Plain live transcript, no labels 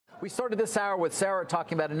We started this hour with Sarah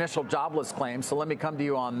talking about initial jobless claims, so let me come to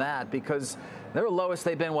you on that because they're the lowest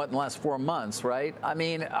they've been, in the last 4 months, right? I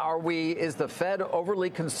mean, is the Fed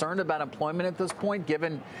overly concerned about employment at this point,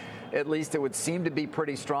 given at least it would seem to be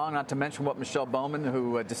pretty strong, not to mention what Michelle Bowman,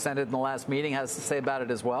 who dissented in the last meeting, has to say about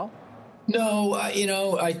it as well? No,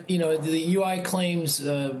 the UI claims,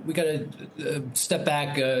 we got to step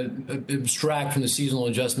back, abstract from the seasonal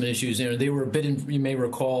adjustment issues. They were a bit, you may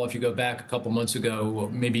recall, if you go back a couple months ago,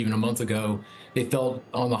 maybe even a month ago, they felt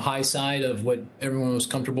on the high side of what everyone was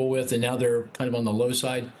comfortable with, and now they're kind of on the low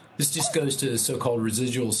side. This just goes to the so-called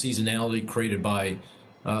residual seasonality created by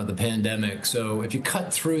the pandemic. So if you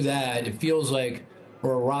cut through that, it feels like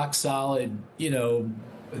we're a rock solid,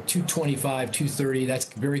 225, 230, that's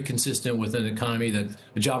very consistent with an economy, that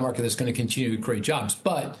a job market that's going to continue to create jobs.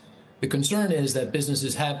 But the concern is that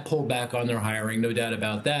businesses have pulled back on their hiring, no doubt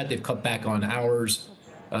about that. They've cut back on hours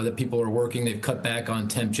that people are working. They've cut back on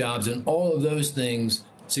temp jobs. And all of those things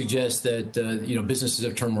suggest that, businesses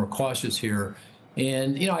have turned more cautious here.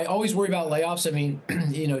 And, I always worry about layoffs. I mean,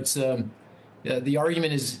 it's the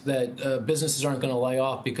argument is that businesses aren't going to lay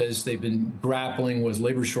off because they've been grappling with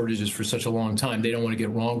labor shortages for such a long time. They don't want to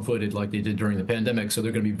get wrong-footed like they did during the pandemic, so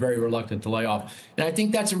they're going to be very reluctant to lay off. And I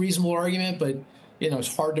think that's a reasonable argument, but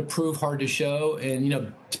it's hard to prove, hard to show.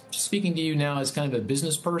 And speaking to you now as kind of a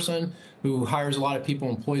business person who hires a lot of people,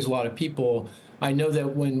 employs a lot of people, I know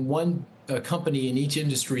that when one company in each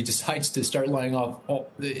industry decides to start laying off,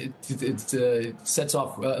 it sets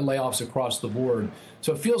off layoffs across the board.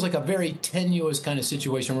 So it feels like a very tenuous kind of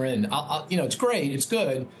situation we're in. It's great, it's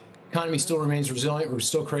good. Economy still remains resilient. We're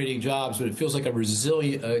still creating jobs, but it feels like a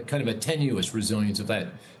resilient, kind of a tenuous resilience. If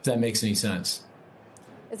that makes any sense.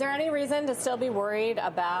 Is there any reason to still be worried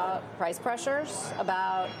about price pressures,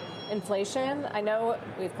 about inflation? I know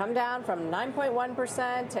we've come down from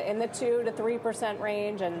 9.1% to in the 2 to 3%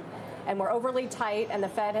 range, and we're overly tight, and the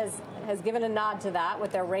Fed has given a nod to that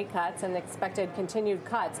with their rate cuts and expected continued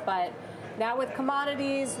cuts. But now with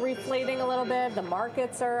commodities reflating a little bit, the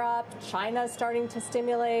markets are up, China's starting to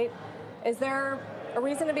stimulate. Is there a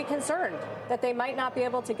reason to be concerned that they might not be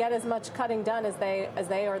able to get as much cutting done as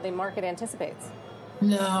they or the market anticipates?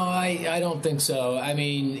 No, I don't think so. I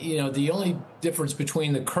mean, the only difference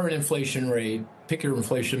between the current inflation rate, pick your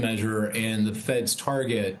inflation measure, and the Fed's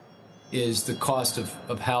target is the cost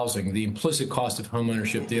of housing, the implicit cost of home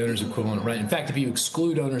ownership, the owner's equivalent rent. In fact, if you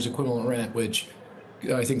exclude owner's equivalent rent, which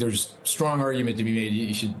I think there's strong argument to be made,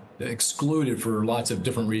 you should exclude it for lots of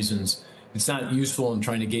different reasons. It's not useful in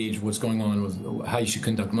trying to gauge what's going on with how you should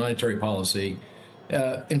conduct monetary policy.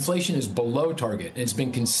 Inflation is below target. It's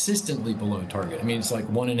been consistently below target. I mean, it's like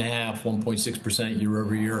 1.6% year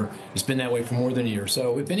over year. It's been that way for more than a year.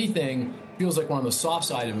 So if anything, it feels like we're on the soft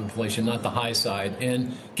side of inflation, not the high side.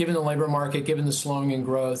 And given the labor market, given the slowing in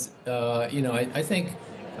growth, I think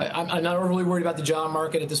I'm not overly worried about the job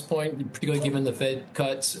market at this point, particularly given the Fed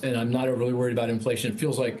cuts, and I'm not overly worried about inflation. It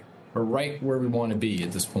feels like we're right where we want to be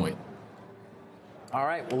at this point. All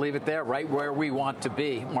right, we'll leave it there, right where we want to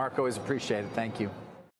be. Mark, always appreciate it. Thank you.